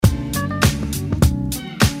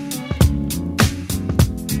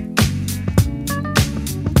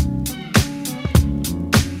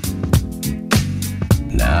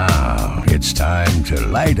to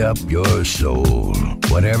light up your soul.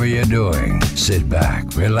 Whatever you're doing, sit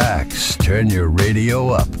back, relax, turn your radio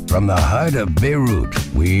up. From the heart of Beirut,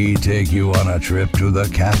 we take you on a trip to the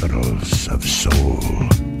capitals of soul.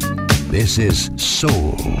 This is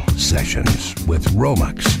Soul Sessions with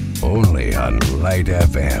Romex, only on Light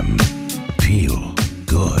FM. Feel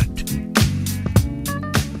good.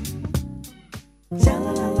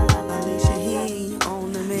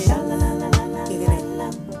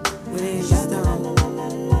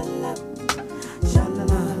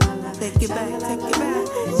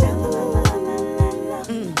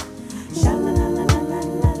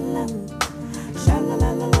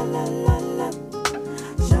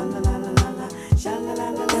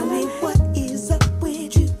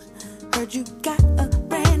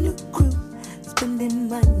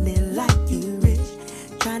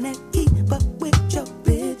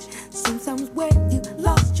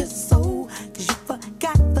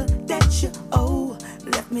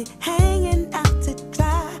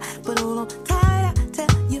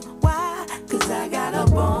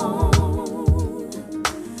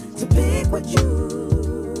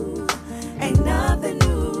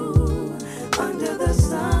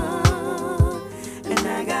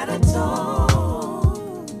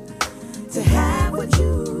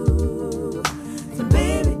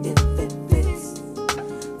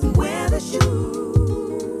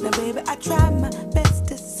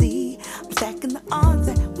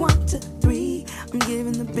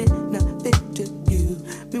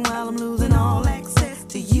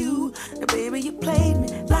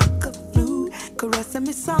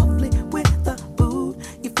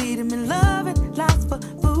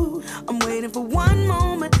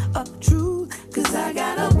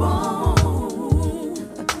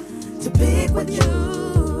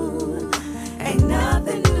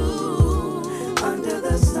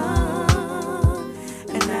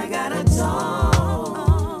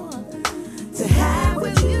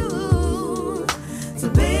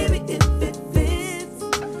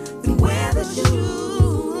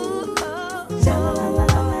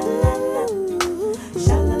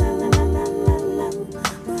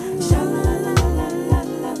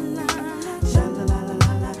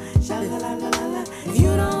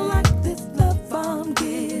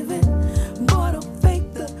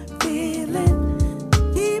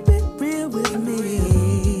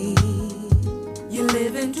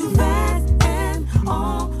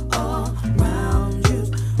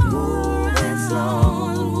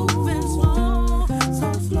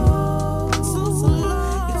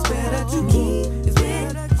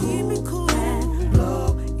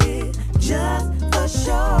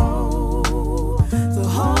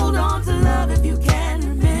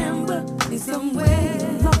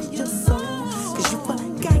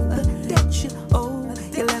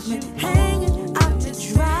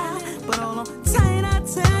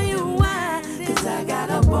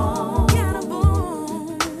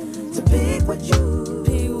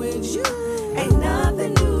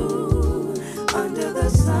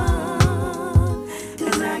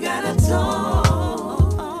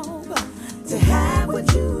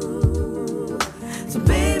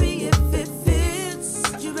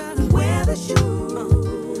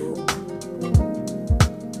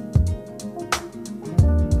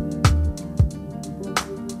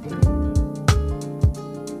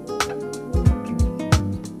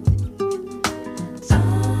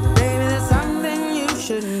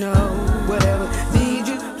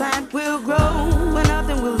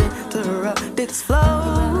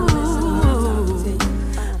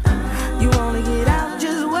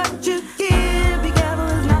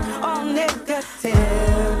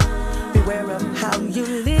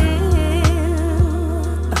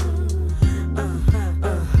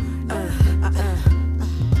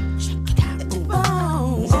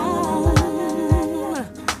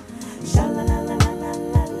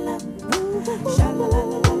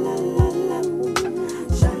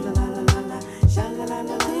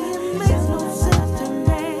 Makes no sense to me.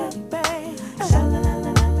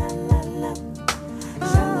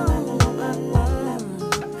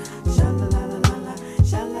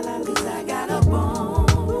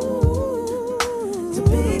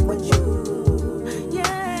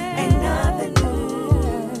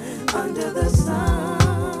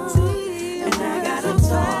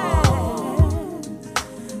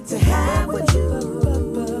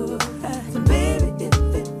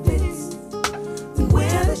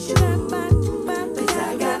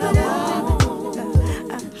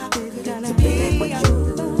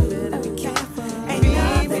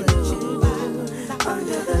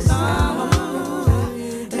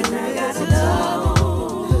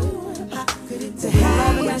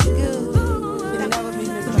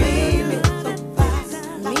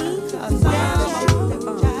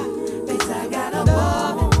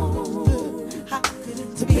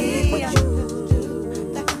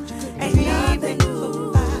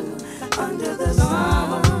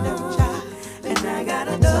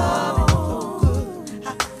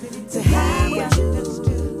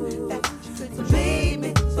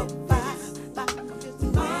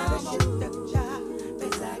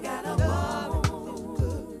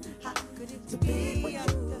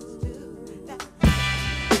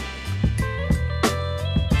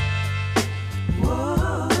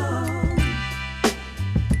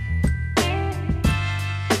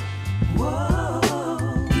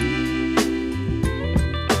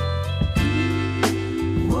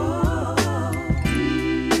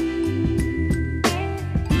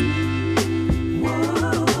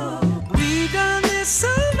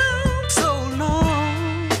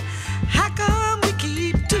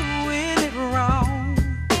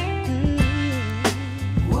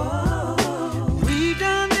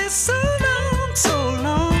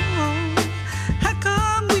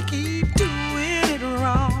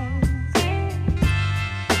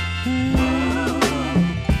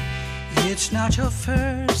 your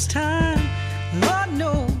first time. Lord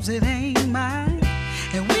knows it ain't mine.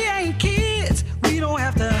 And we ain't kids, we don't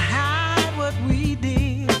have to hide what we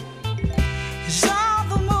did. It's all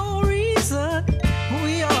the more reason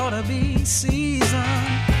we ought to be seasoned.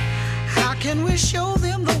 How can we show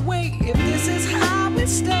them the way if this is how we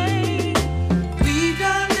stay? We've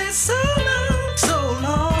done this so long, so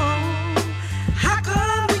long. How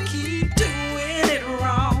come we keep doing it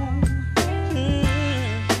wrong?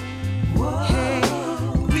 Hey,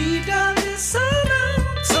 we've done this so long,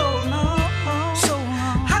 so long, so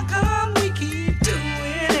long. How come we keep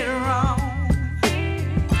doing it wrong?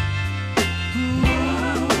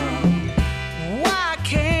 Why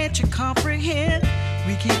can't you comprehend?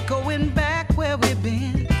 We keep going back where we've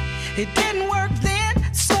been. It didn't work then,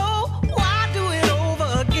 so why do it over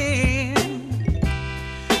again?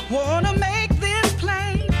 Wanna make this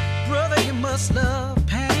plain, brother, you must love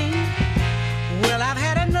pain. Well, I've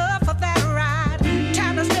had enough of that ride.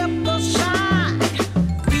 Time to step aside.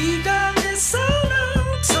 We've done this so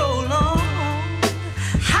long, so long.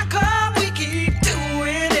 How come we keep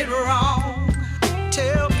doing it wrong?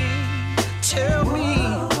 Tell me.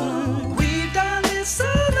 We've done this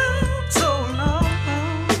so long, so long.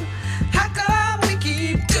 How come we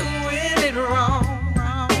keep doing it wrong?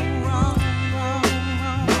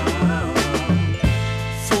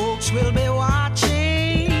 Folks will be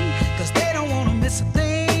watching, 'cause they don't wanna miss a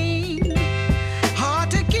thing. Hard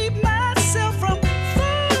to keep myself from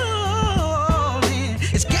falling.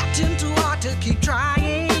 It's getting too hard to keep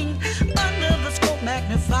trying. Under the scope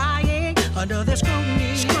magnifying, under the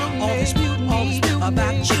scrutiny, all this mutiny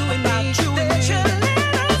about you and me. They should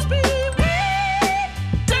let us be.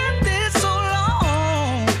 We've done this so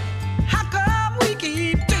long. How come we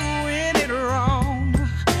keep doing it wrong?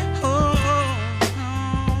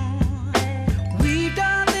 We've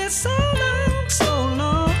done this so long, so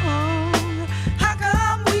long. How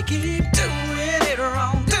come we keep doing it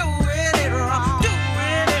wrong? Doing it wrong,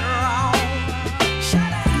 doing it wrong.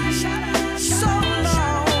 So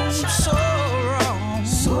long, so wrong,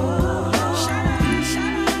 so wrong.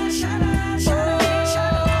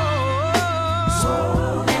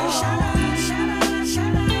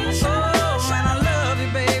 And I love you,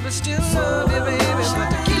 baby, still love you, baby, but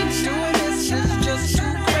to keep doing this is just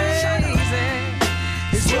too crazy.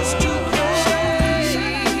 It's just too crazy.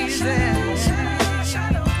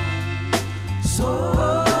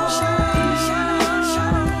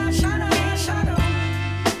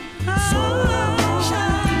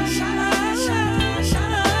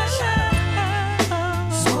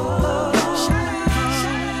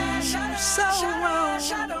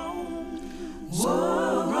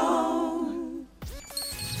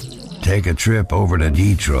 Take a trip over to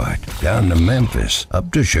Detroit, down to Memphis,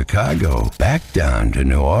 up to Chicago, back down to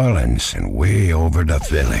New Orleans, and way over to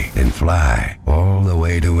Philly. Then fly all the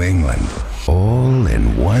way to England, all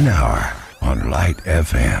in 1 hour on Light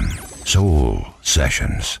FM. Soul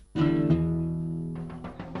Sessions.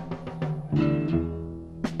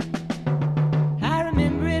 I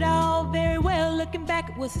remember it all very well. Looking back,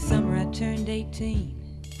 it was the summer I turned 18.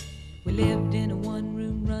 We lived in a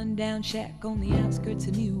one-room run-down shack on the outskirts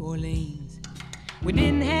of New Orleans. We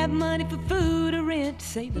didn't have money for food or rent, to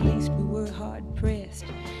say the least. We were hard-pressed.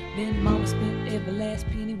 Then Mama spent every last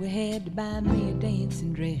penny we had to buy me a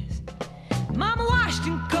dancing dress. Mama washed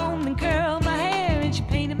and combed and curled my hair, and she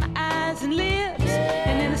painted my eyes and lips.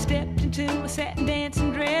 And then I stepped into a satin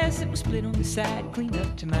dancing dress. It was split on the side, clean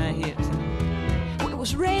up to my hips. It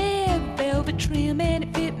was red velvet trim and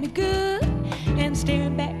it fit me good. And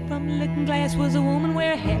staring back from the looking glass was a woman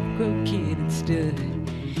where a half-grown kid had stood.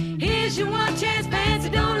 Here's your one chance, fancy,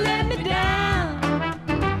 don't let me down.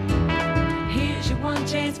 Here's your one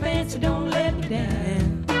chance, fancy, don't let me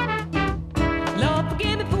down. Lord,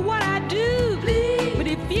 forgive me for what I do, please. But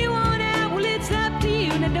if you want out, well, it's up to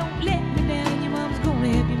you. Now don't let me down, your mom's gonna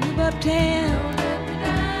help you move uptown.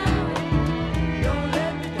 Don't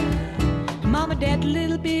let me down. Mama dabbed a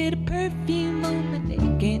little bit of perfume on my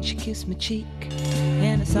neck, and she kissed my cheek.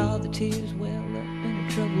 And I saw the tears well up in her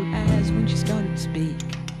troubled eyes when she started to speak.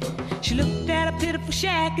 She looked at a pitiful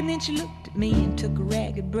shack, and then she looked at me and took a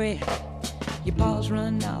ragged breath. Your paws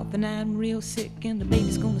run off and I'm real sick, and the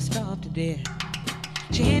baby's gonna starve to death.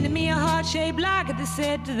 She handed me a heart-shaped locket that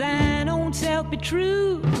said, to thine own self be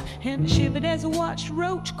true. And I shivered as I watched a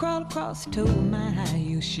roach crawl across the toe of my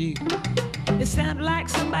high-heel shoe. It sounded like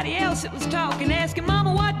somebody else that was talking, asking,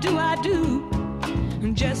 Mama, what do I do?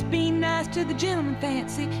 And just be nice to the gentleman,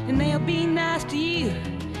 fancy, and they'll be nice to you.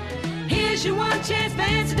 Here's your one chance,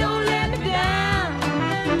 fancy, don't let me down.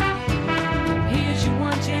 Here's your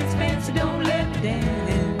one chance, fancy, don't let me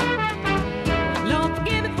down. Lord,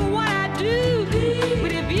 forgive me for what I do.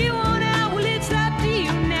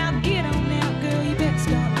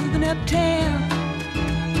 uptown.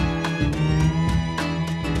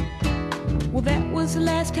 Well, that was the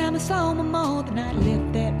last time I saw my ma. The night I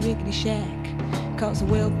left that rickety shack, 'cause the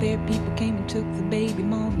welfare people came and took the baby.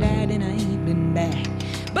 Mom died and I ain't been back.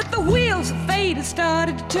 But the wheels of fate had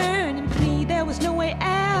started to turn, and for me there was no way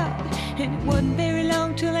out. And it wasn't very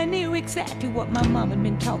long till I knew exactly what my mom had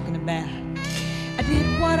been talking about. I did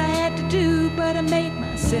what I had to do, but I made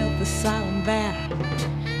myself a solemn vow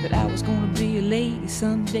that I was gonna be a lady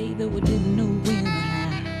someday, though I didn't know when or how.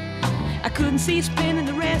 I couldn't see spending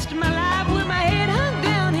the rest of my life with my head hung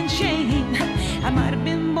down in shame. I might have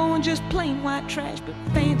been born just plain white trash, but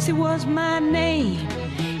fancy was my name.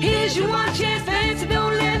 Here's your one chance, fancy,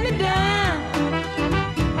 don't let me down.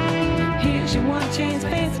 Here's your one chance,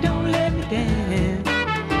 fancy, don't let me down.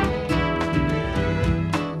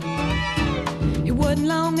 It wasn't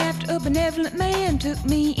long after a benevolent man took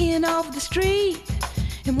me in off the street.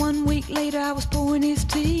 And 1 week later I was pouring his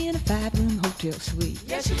tea in a 5-room hotel suite.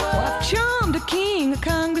 Yes, you was. Well, I've charmed a king, a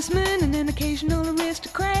congressman, and an occasional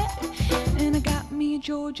aristocrat. And I got me a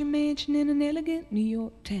Georgia mansion in an elegant New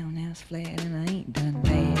York townhouse flat. And I ain't done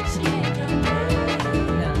bad.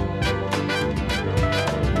 No.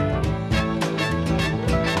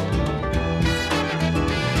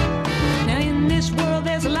 Now in this world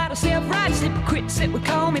there's a lot of self-righteous hypocrites that would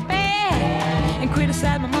call me bad and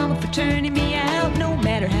criticize my mama for turning me out, no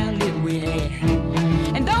matter how little we had.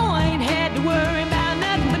 And though I ain't had to worry about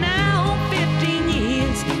nothing but now 15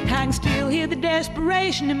 years, I can still hear the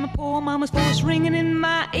desperation in my poor mama's voice ringing in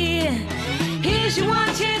my ear. Here's your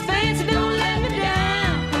one chance, fancy, don't let me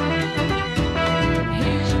down.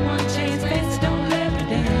 Here's your one chance, fancy, don't let me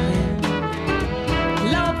down.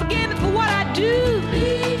 Lord, forgive me for what I do,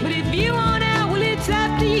 but if you want out, well, it's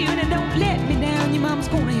up to you. Now don't let me down, your mama's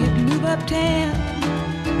gonna help you move uptown.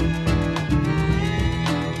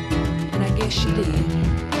 And I guess she did.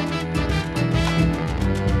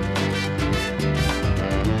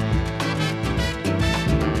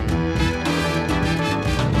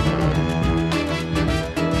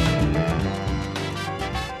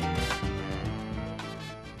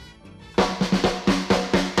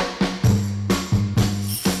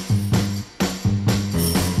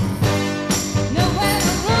 Nowhere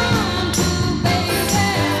to run to, baby.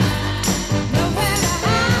 Nowhere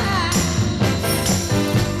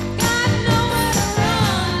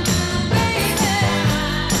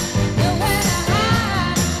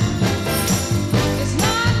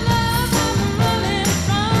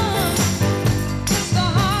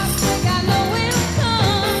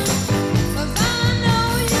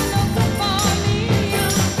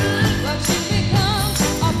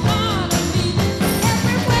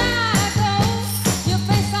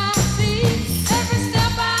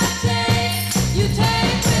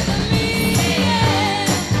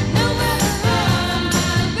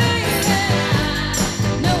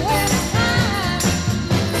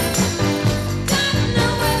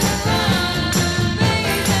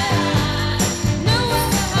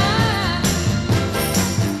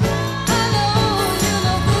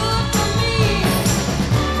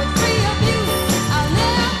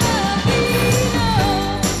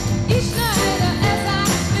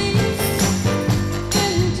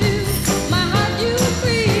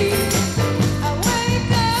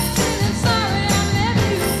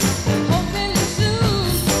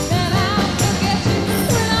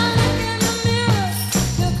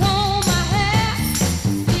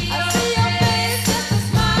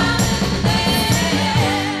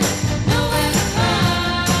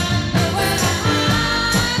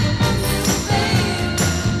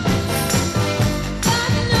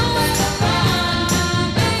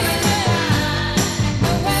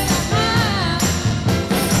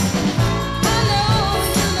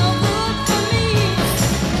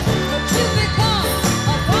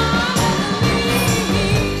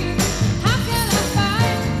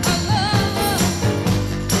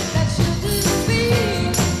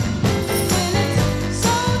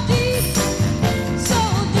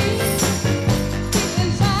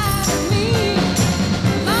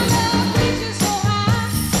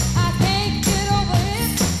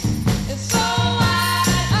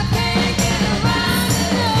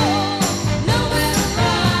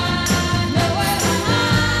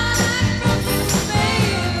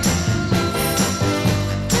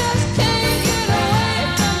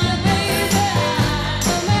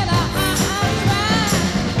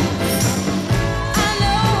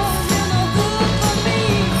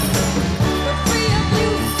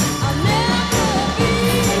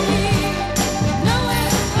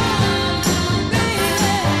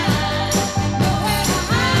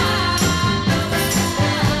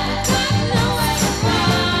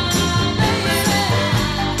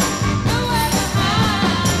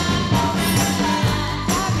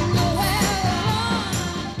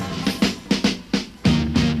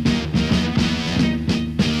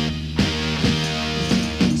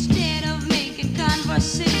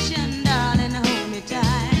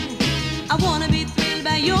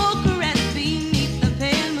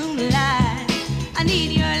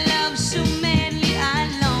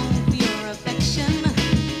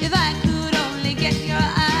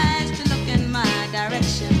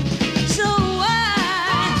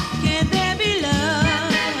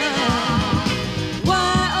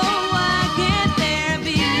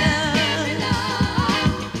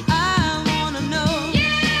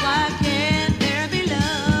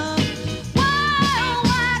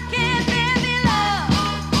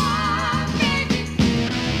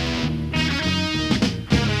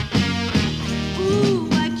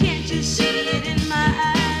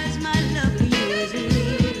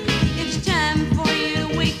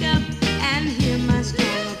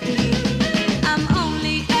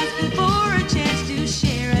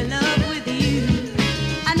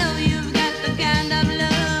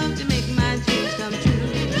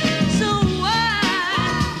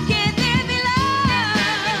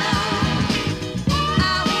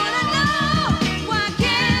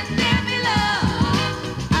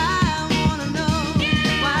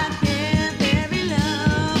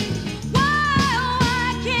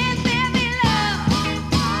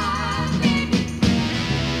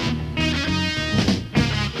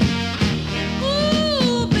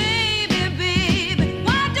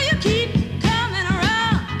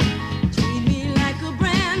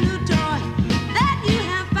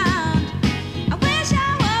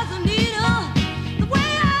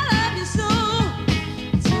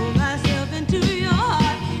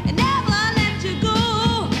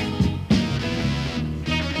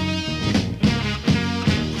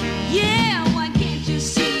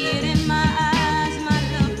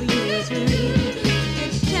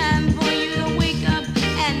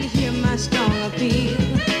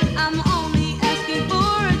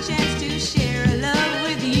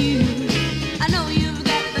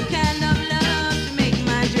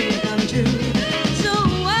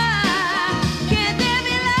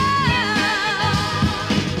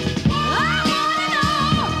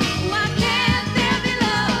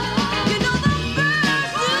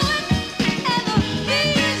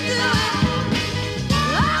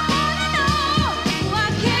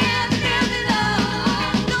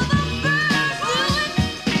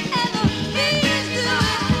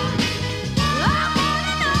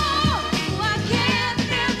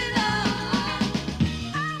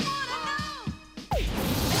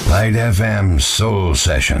Light FM Soul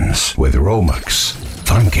Sessions with Romex.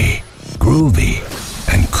 Funky, groovy,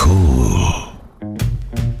 and cool.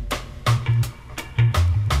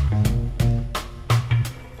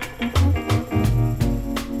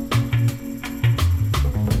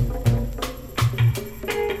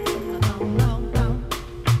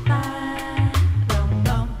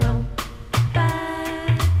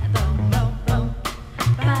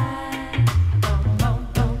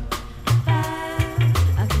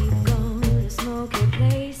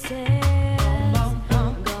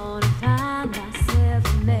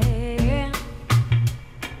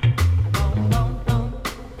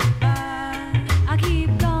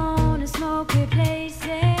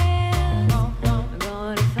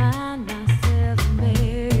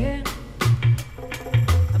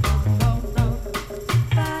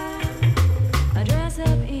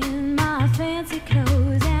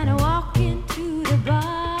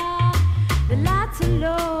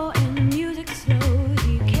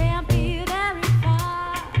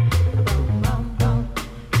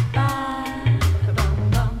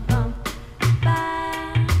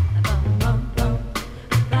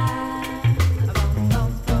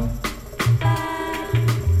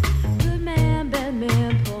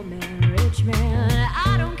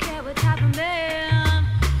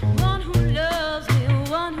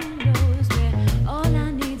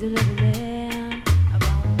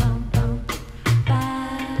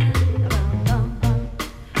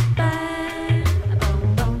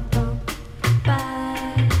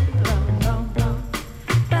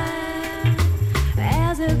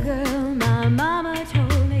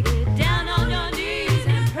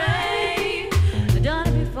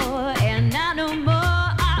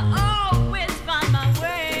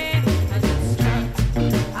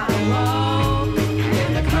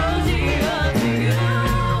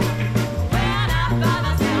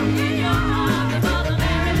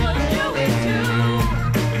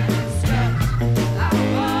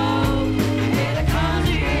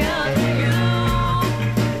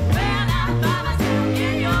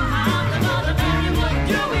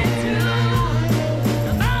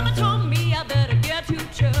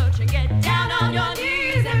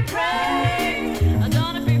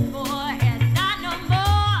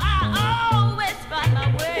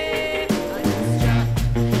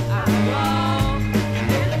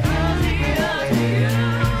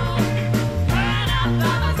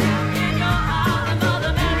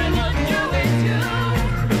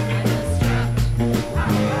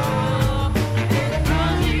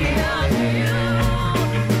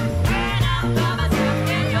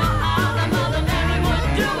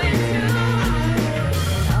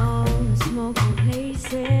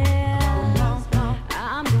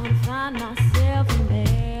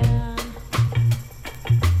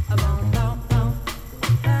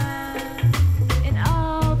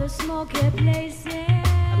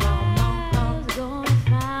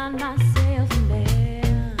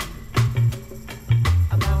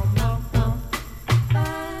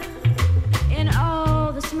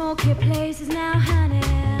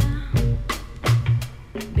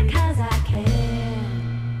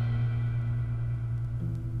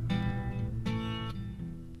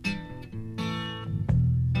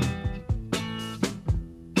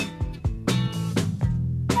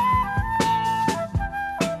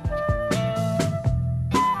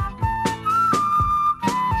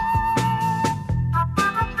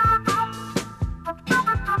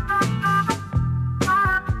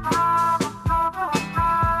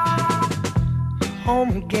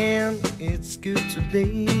 Home again, it's good to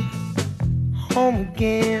be home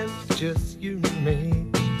again, just you and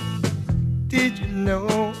me. Did you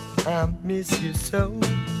know I miss you so?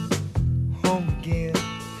 Home again,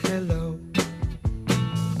 hello.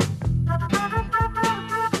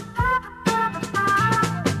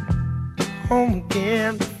 Home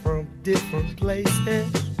again from different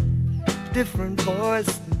places, different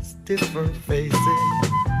voices, different faces,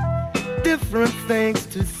 different things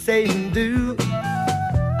to say and do.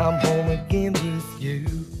 I'm home again with you.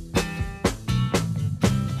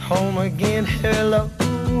 Home again, hello.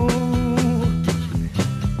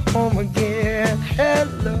 Home again,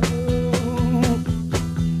 hello.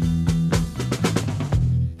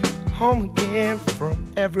 Home again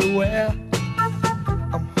from everywhere.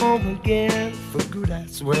 I'm home again for good, I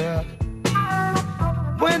swear.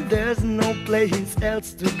 When there's no place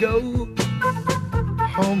else to go,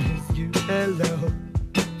 home is you, hello.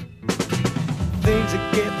 Things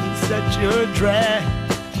are getting such a drag.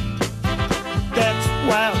 That's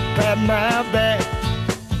why I pat my back.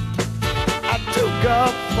 I took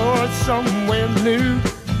off for somewhere new,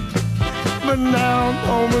 but now I'm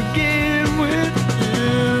home again with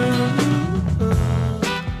you.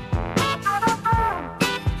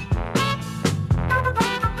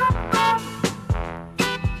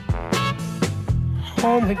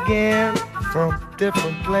 again from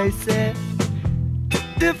different places,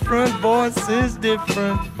 different voices,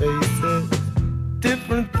 different faces,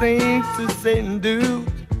 different things to say and do.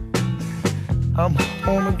 I'm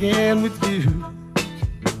home again with you.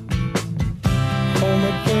 Home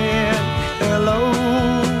again, hello.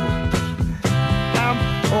 I'm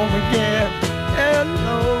home again,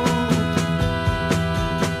 hello.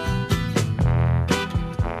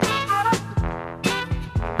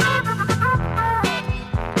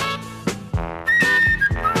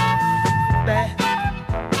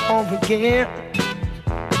 Home again.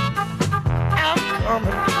 I'm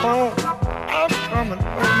coming home. I'm coming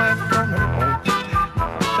home. I'm coming home.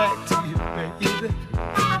 Back to you, baby.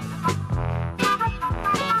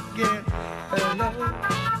 Home again. Hello.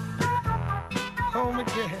 Home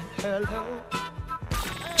again. Hello.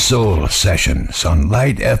 Soul Sessions on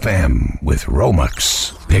Light FM with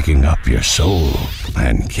Romex, picking up your soul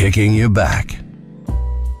and kicking you back.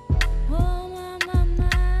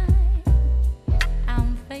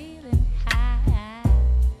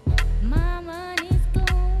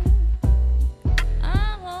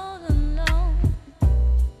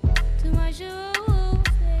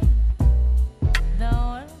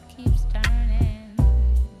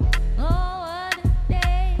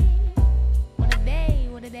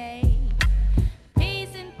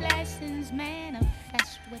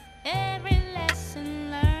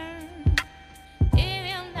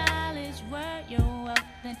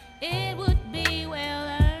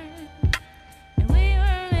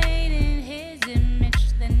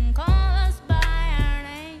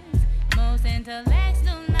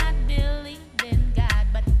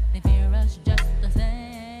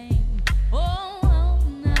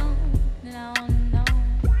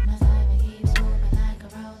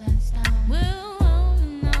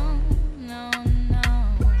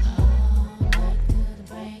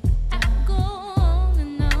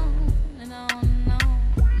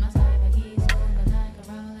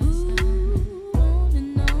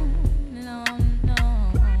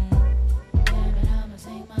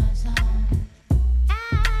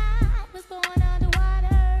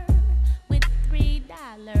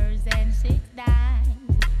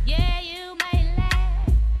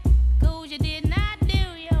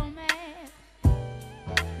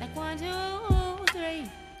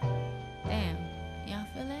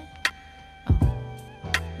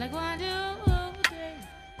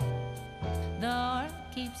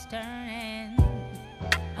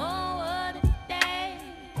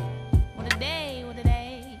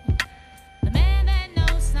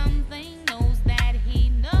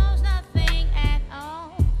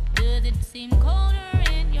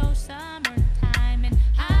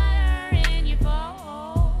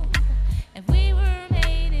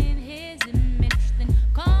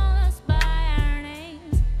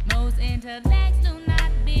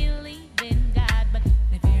 Believe in God, but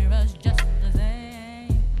they fear us just the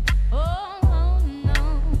same. Oh,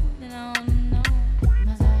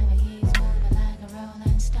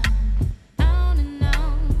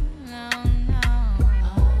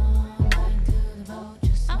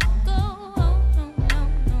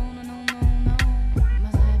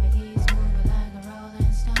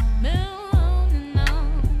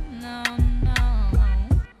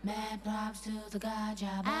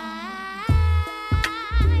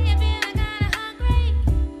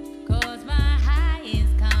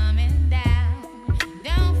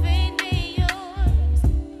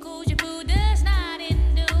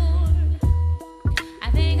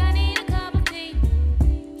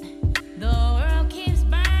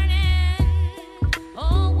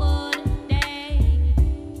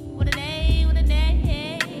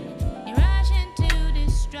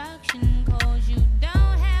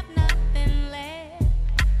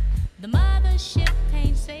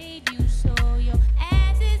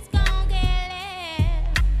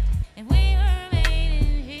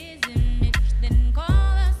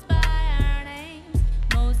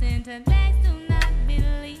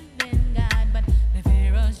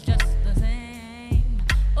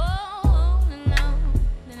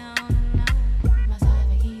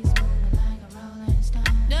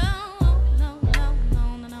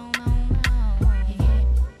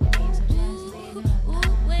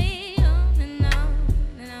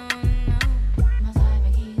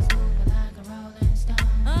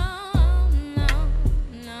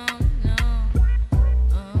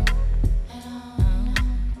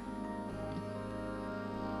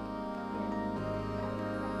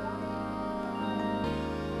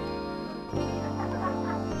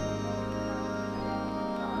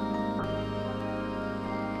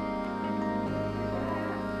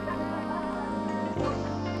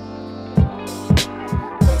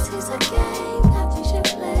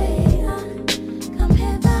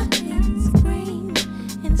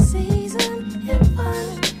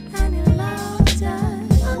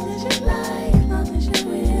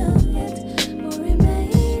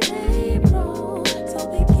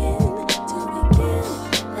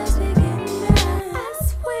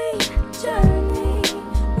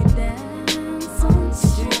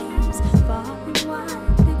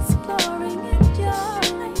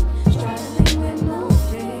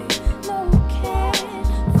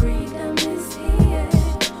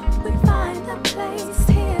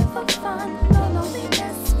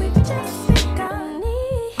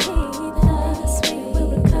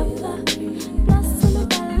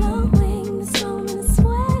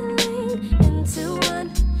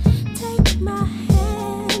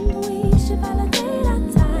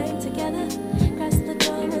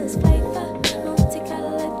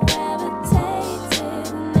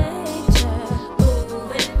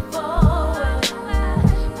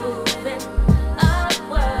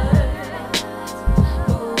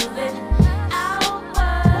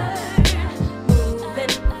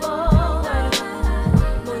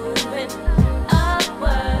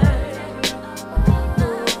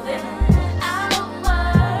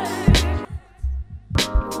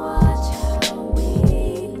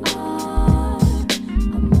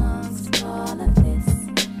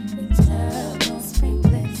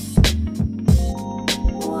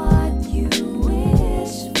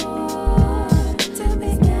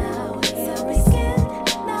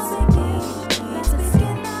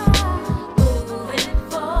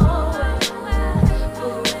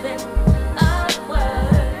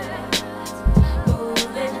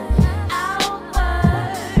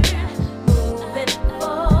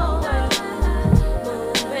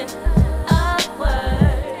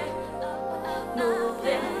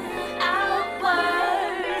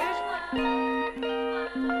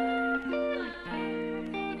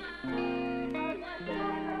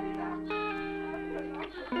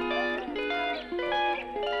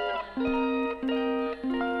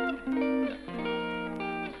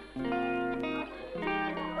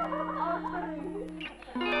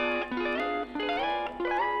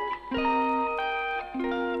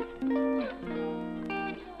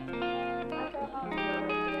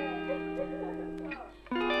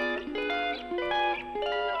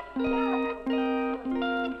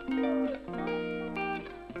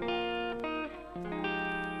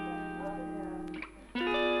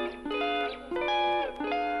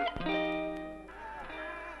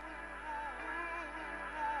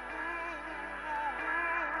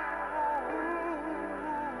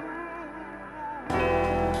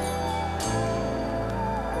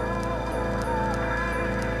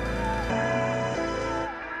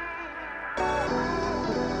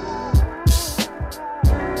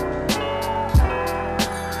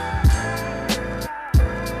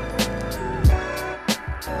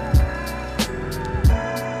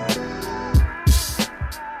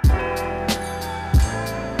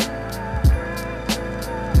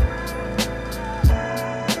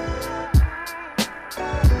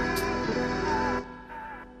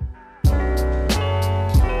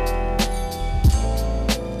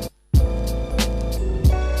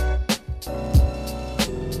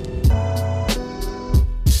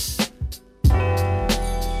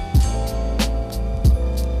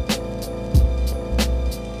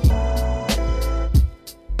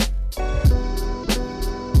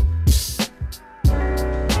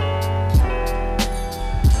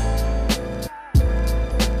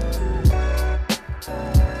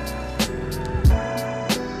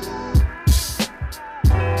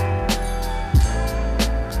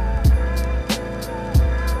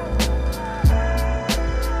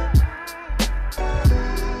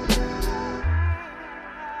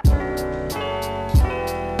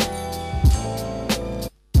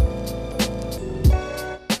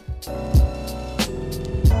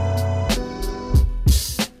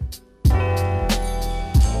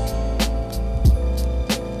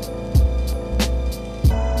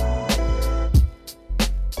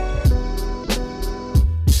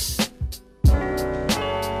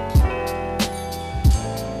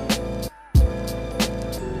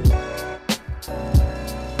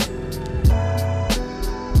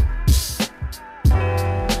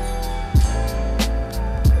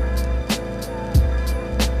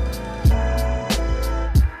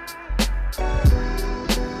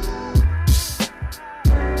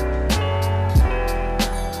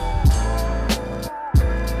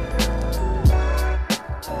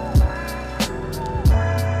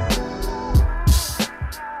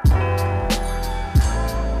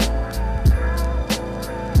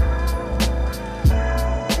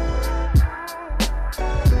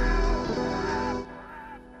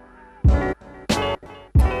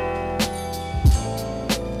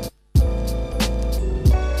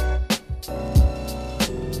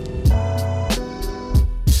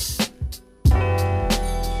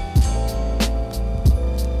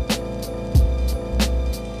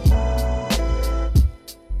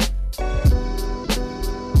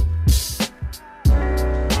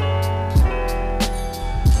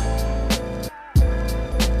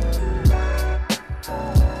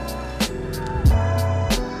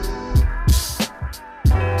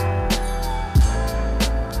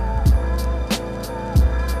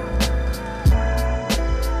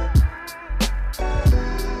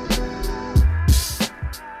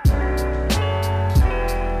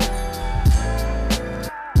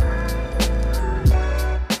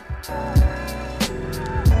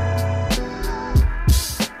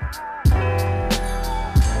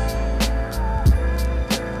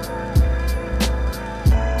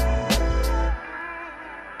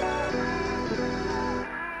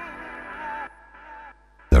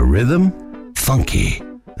 The rhythm, funky.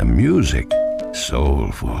 The music,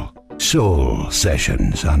 soulful. Soul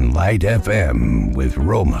Sessions on Light FM with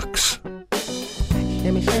Romux.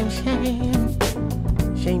 Shame, shame, shame.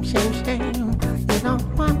 Shame, shame, shame. You don't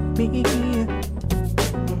want me.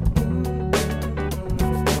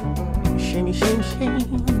 Shame, shame, shame.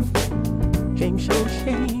 Shame, shame,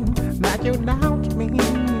 shame. That you doubt me.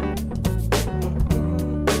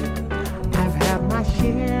 I've had my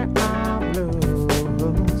share of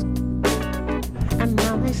blues, and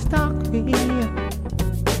now they stalk me.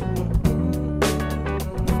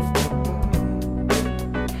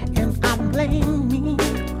 Blame me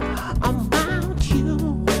about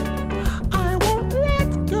you. I won't let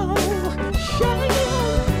go. Shame,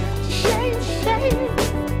 shame, shame.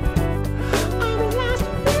 I'm lost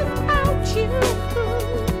without you.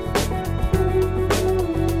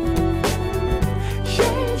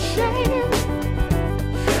 Shame, shame.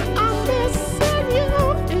 I'm missing you.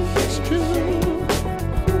 It's true.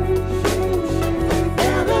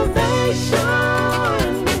 Elevation.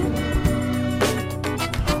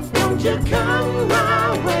 You come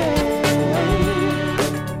my way,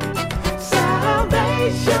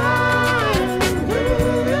 salvation.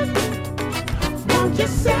 Won't you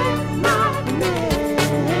set my name?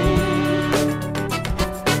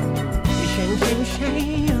 Shame, shame,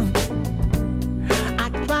 shame. I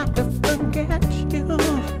tried to forget you.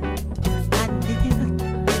 I did.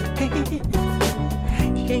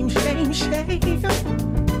 Shame, shame, shame.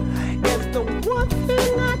 It's the one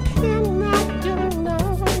thing I cannot do.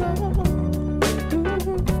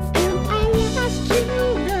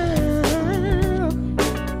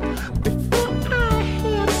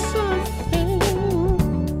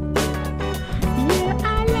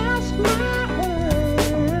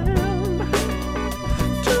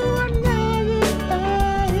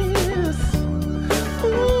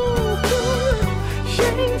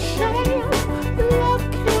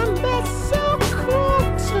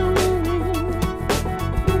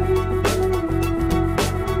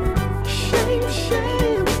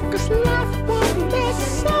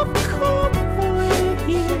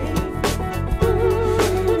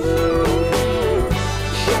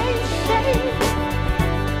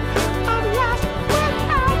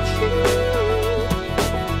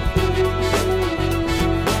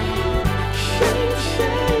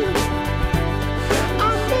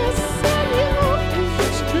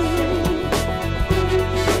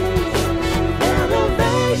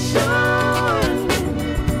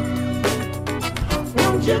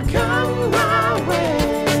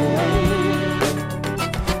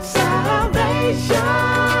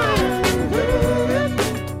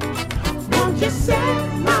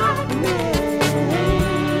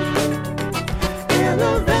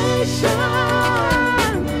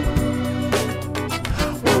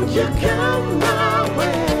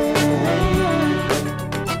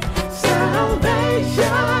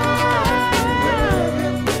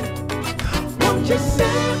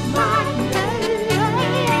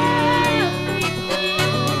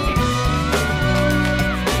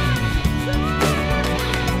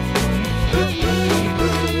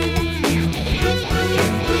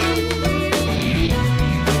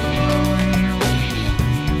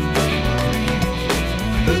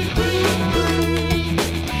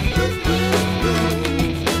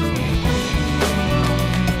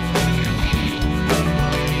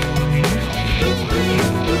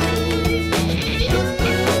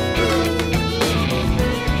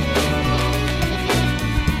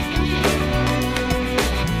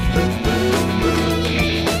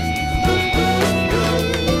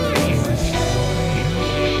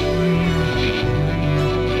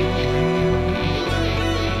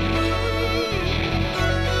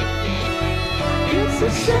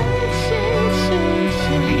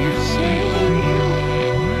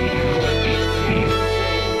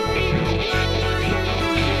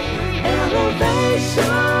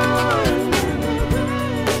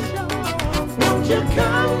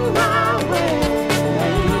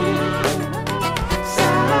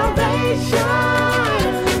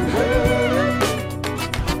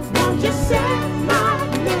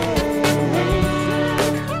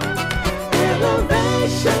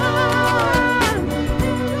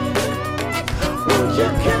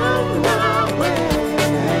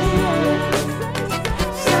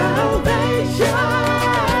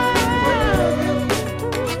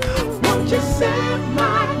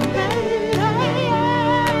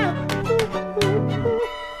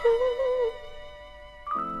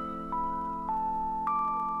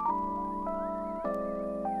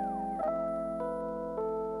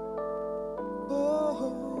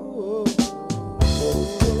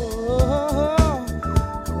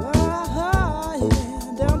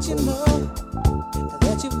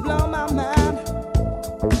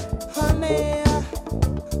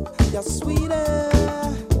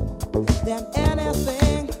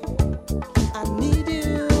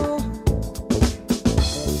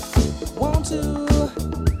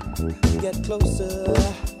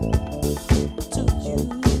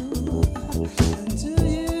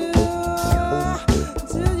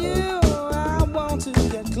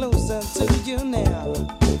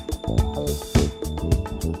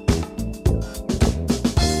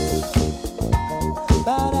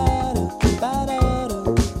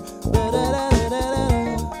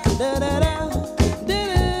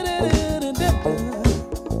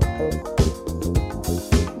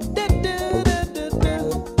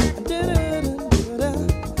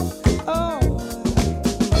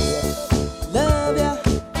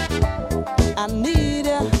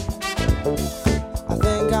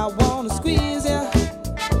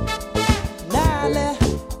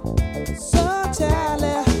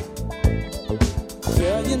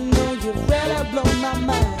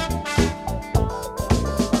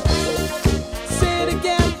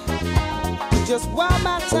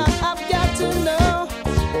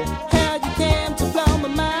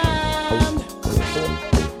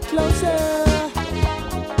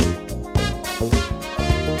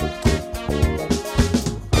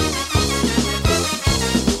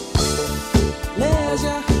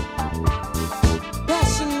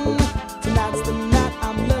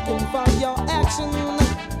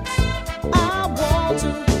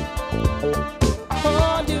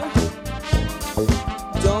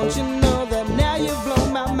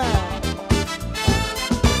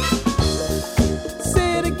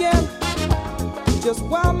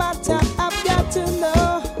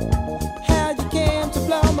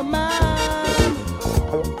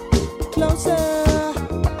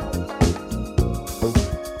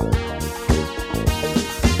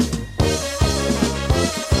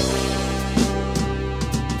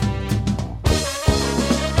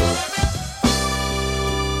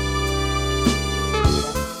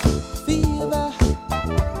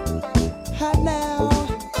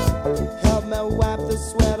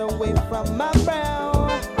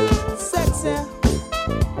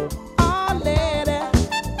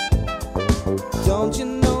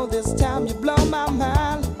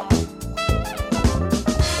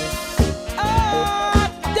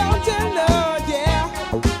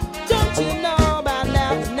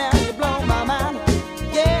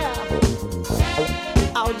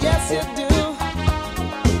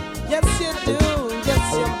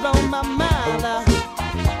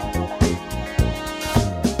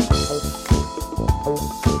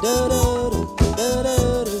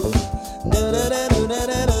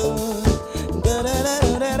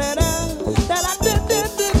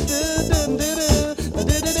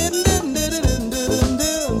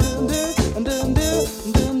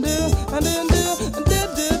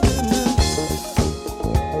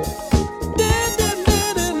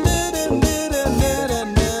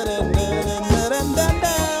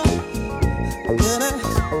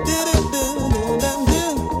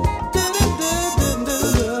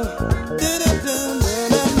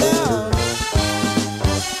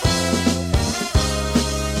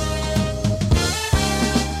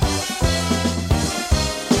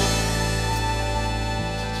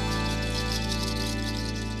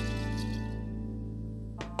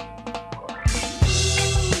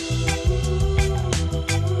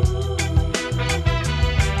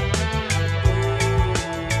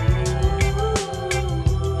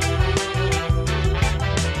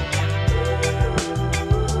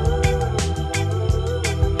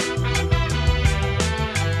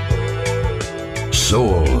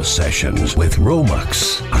 Soul Sessions with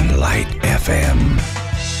Romux on Light FM.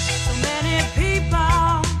 So many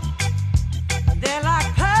people, they're like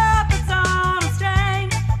puppets on a string,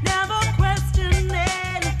 never question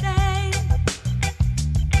anything.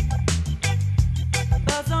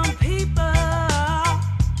 But some people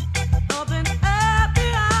open up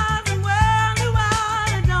their eyes and wonder why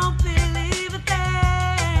they don't believe a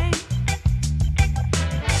thing.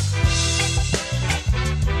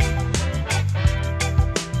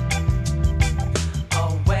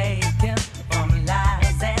 Awaken from life.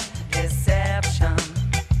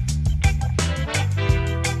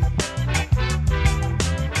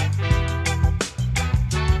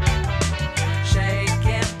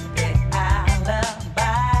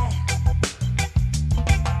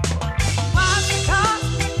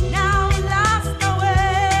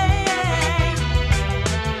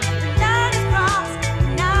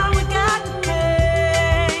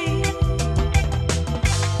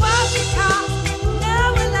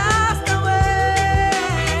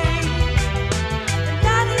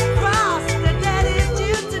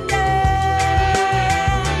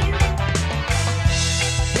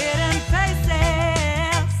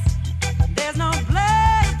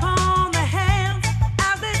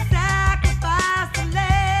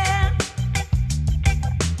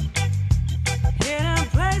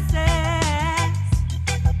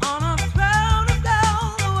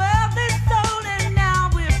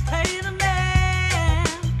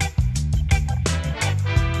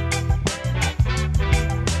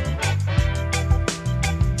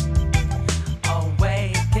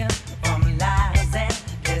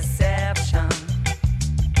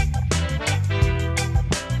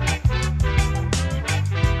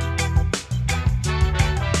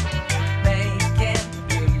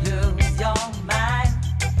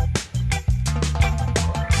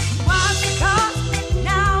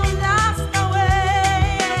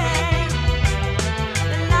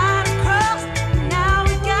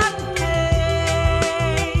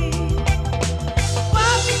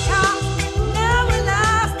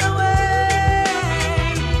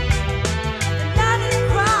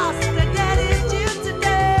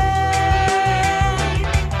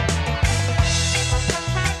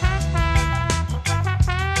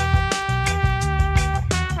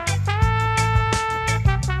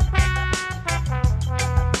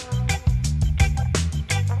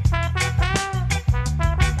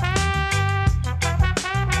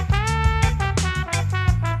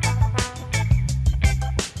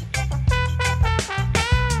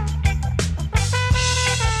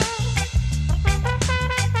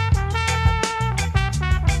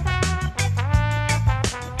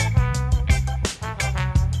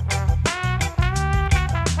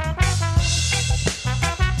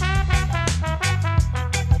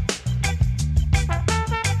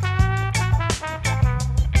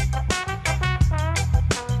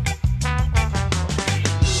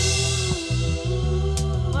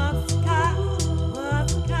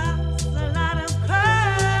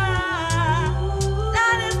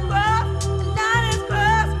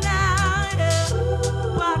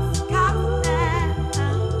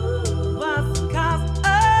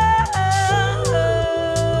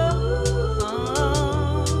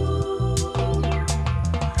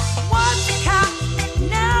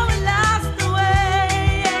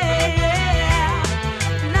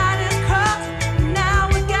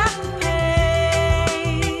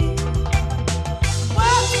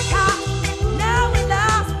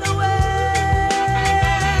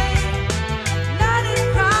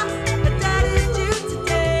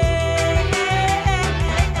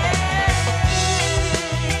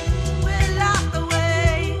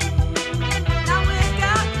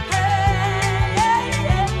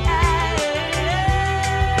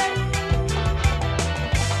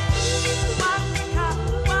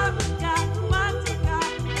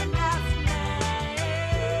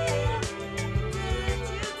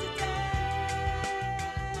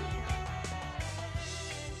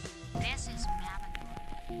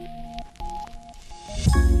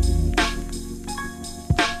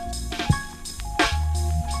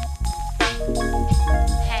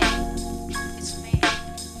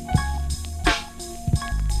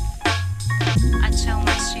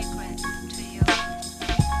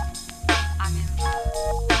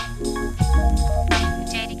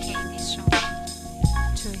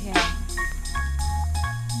 here.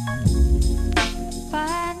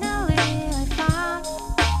 Finally I found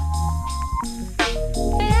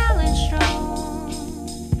feeling strong.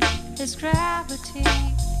 There's gravity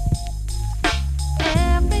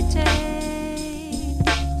every day.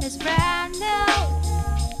 It's brand new.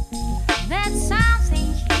 That's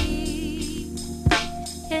something he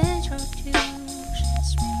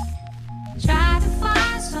introduces me. Try to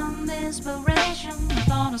find some inspiration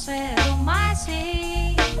on a set of my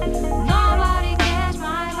sea. Nobody gets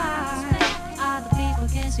my vibe. Other people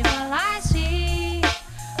can see what I see.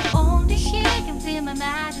 Only he can feel my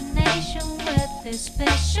imagination with this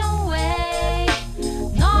special way.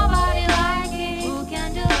 Nobody like it. Who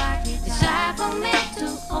can do like it? It's time for me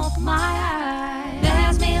to open my eyes.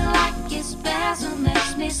 Bears me like it's best and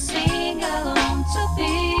makes me sing along to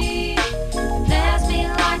be. Bears me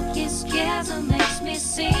like it's scares and makes me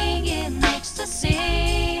sing in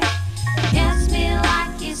ecstasy. Gets me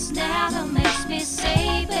like it's snares and makes me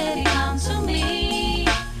say, baby, come to me.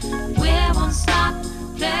 We won't stop,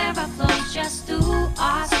 play by flows, just do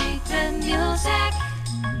our secret music.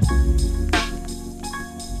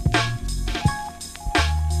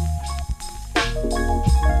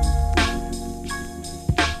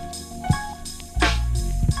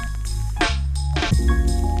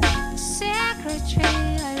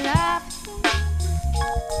 Secretary, I love you.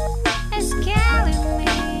 It's killing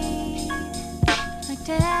me, my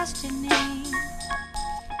destiny.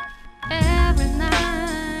 Every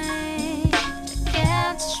night I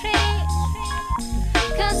get straight,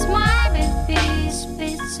 'cause my baby's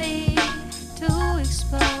busy to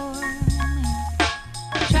explore.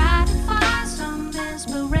 Try to find some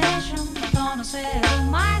inspiration on a set of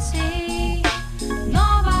my sea.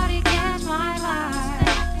 Nobody gets my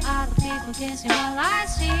vibe. Other people can see what I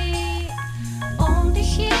see. Only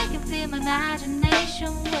he can feel my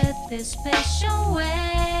imagination with this special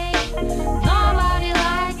way. Nobody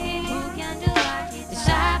like it. Who can do like it? It's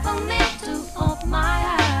time for me to open my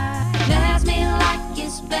eyes. Bears me like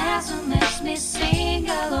it's best and makes me sing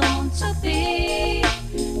along to be.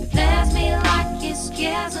 Bears me like it's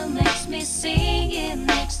scares and makes me sing in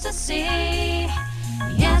ecstasy.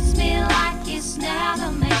 Gets me like it's snares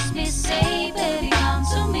and makes me say, baby, come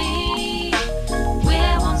to me. We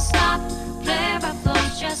won't stop, play by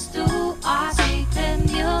flows, just do our secret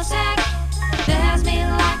music. Bears me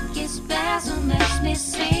like it's best and makes me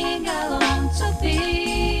sing along to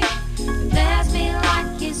be. Bears me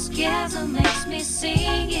like it's scares and makes me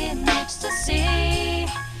sing in ecstasy.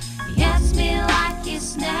 Gets me like it's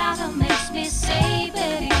snares and makes me say,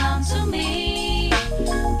 baby, come to me.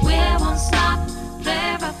 We won't stop,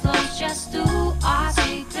 play by flows, just do our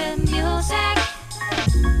secret music.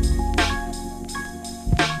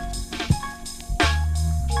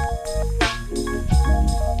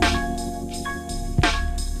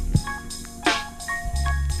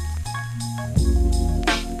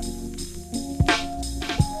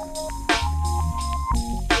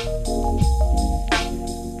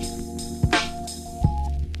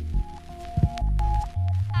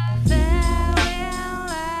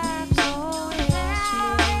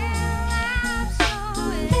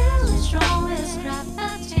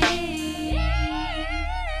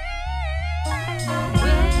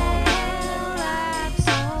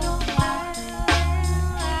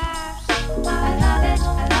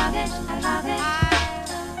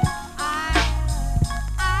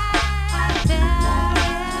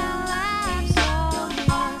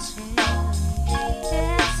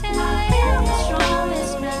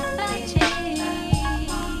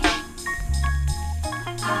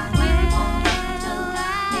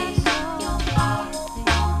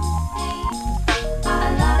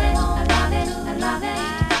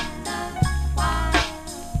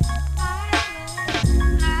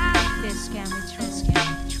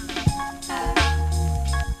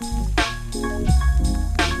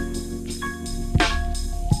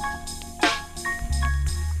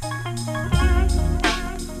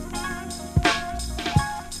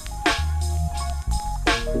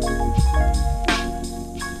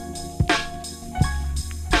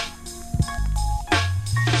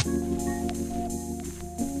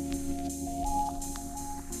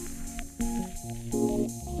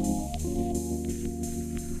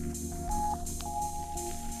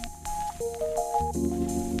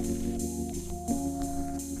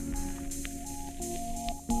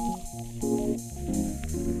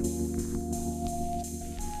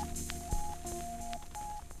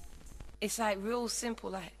 It's like real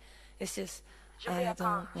simple, like it's just I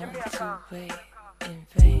don't want to wait in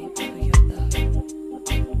vain for your love.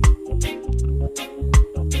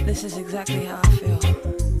 This is exactly how I feel.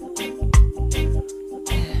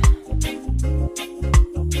 Yeah.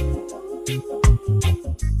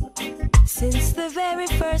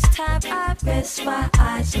 focus my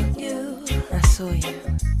eyes on you. I saw you.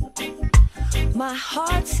 My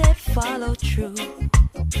heart said follow true.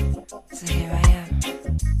 So here I am.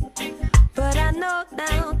 But I know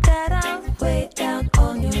now that I'm way down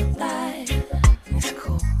on your line. It's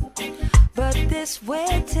cool. But this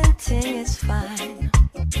waiting thing is fine.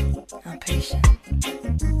 I'm patient.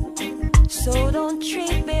 So don't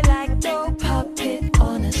treat me like no puppet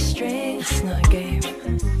on a string. It's not a game.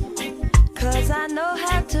 Cause I know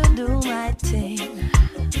how to do my thing.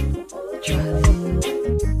 Trust.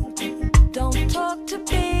 Don't talk to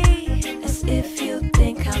me as if you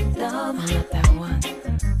think I'm dumb. I'm not that one.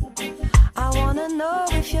 I wanna know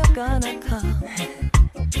if you're gonna come.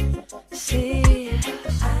 See,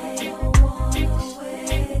 I don't wanna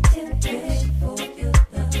wait and wait for your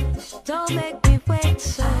love. Don't make me wait,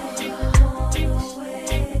 so I don't wanna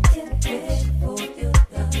wait and wait for your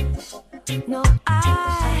love. No, I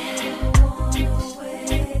don't wanna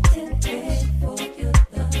wait and wait for your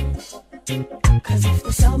love. Cause if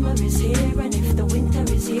the summer is here and if the winter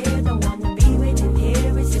is here, don't wanna be waiting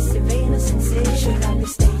here. Is this in vain or sincere? Should I be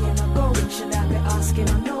staying or going? Should I be asking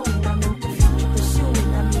or knowing? I'm into future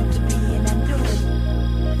pursuing. I'm into being and doing.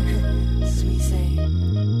 Sweet saying.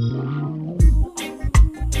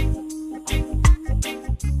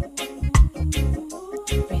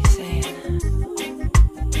 Sweet saying.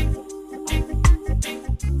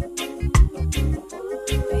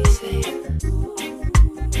 Sweet saying.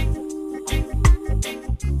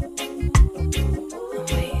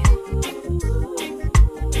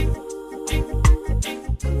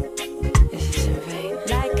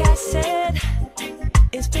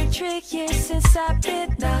 Years since I've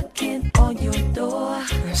been knocking on your door.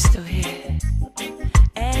 I'm still here.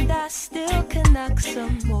 And I still can knock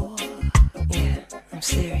some more. Yeah, I'm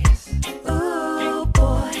serious. Ooh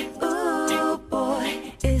boy,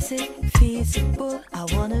 is it feasible? I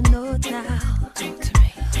wanna know now. Talk to me.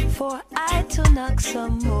 For I to knock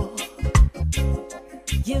some more.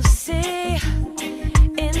 You see,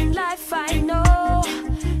 in life I know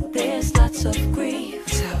there's lots of grief.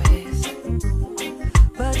 That's how it is.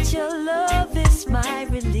 But your love is my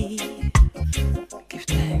relief. Give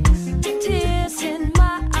thanks. Tears in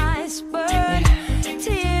my eyes burn. Yeah.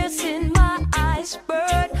 Tears in my eyes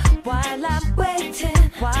burn. While I'm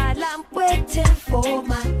waiting for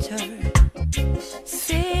my turn.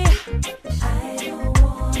 See, I don't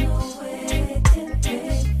wanna wait and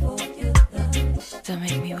wait for your love. Don't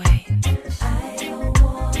make me wait. I don't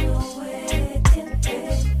wanna wait and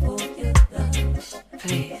wait for your love.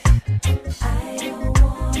 Please. I don't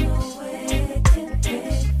wanna wait and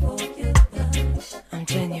wait for your love. I'm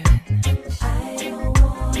genuine. I don't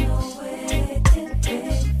wanna wait and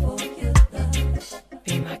wait for your love.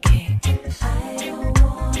 Be my king. I don't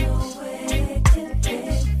wanna wait and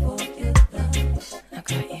wait for your love. I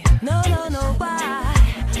got you. No, why?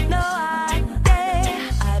 No, I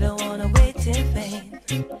don't wanna wait in vain.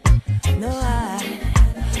 No, I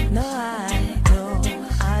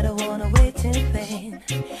don't wanna wait in vain.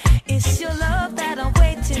 It's your love that I'm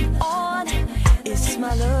waiting on. It's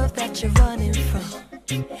my love that you're running from.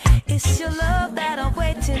 It's your love that I'm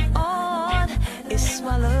waiting on. It's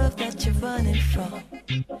my love that you're running from.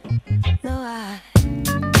 No,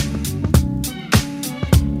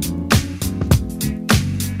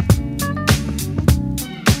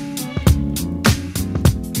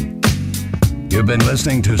 You've been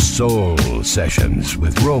listening to Soul Sessions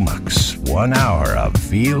with Romex. 1 hour of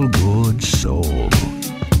feel-good soul.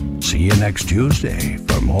 See you next Tuesday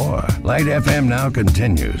for more. Light FM now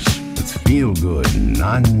continues with feel-good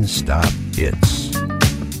non-stop hits.